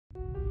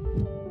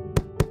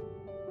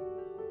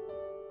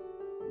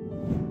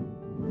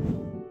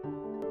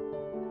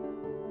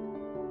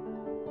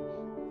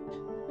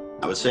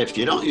would say if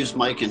you don't use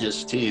Mike and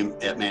his team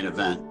at Main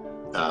Event,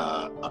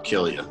 I'll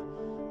kill you.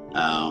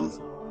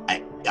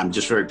 I'm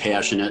just very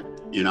passionate.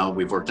 You know,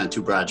 we've worked on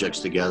 2 projects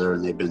together,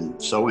 and they've been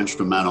so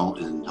instrumental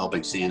in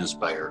helping Sand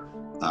Aspire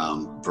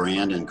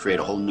brand and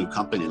create a whole new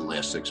company in the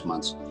last 6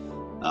 months.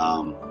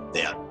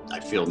 That I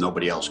feel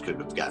nobody else could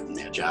have gotten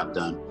that job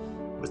done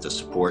with the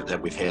support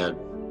that we've had,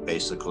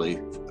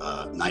 basically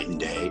night and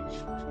day,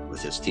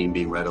 with his team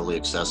being readily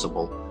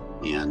accessible.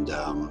 And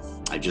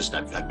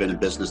I've been in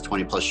business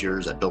 20 plus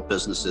years. I've built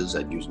businesses.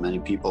 I've used many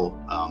people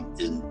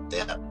in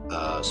that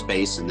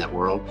space, in that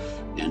world,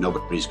 and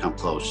nobody's come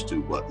close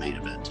to what Main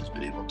Event has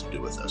been able to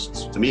do with us.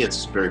 To me,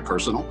 it's very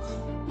personal,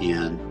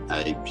 and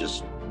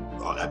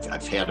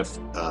I've had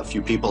a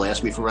few people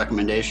ask me for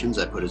recommendations.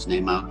 I put his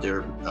name out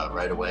there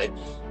right away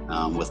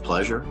with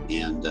pleasure.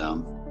 And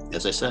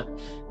as I said,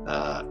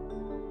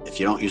 if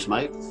you don't use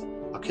Mike,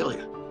 I'll kill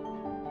you.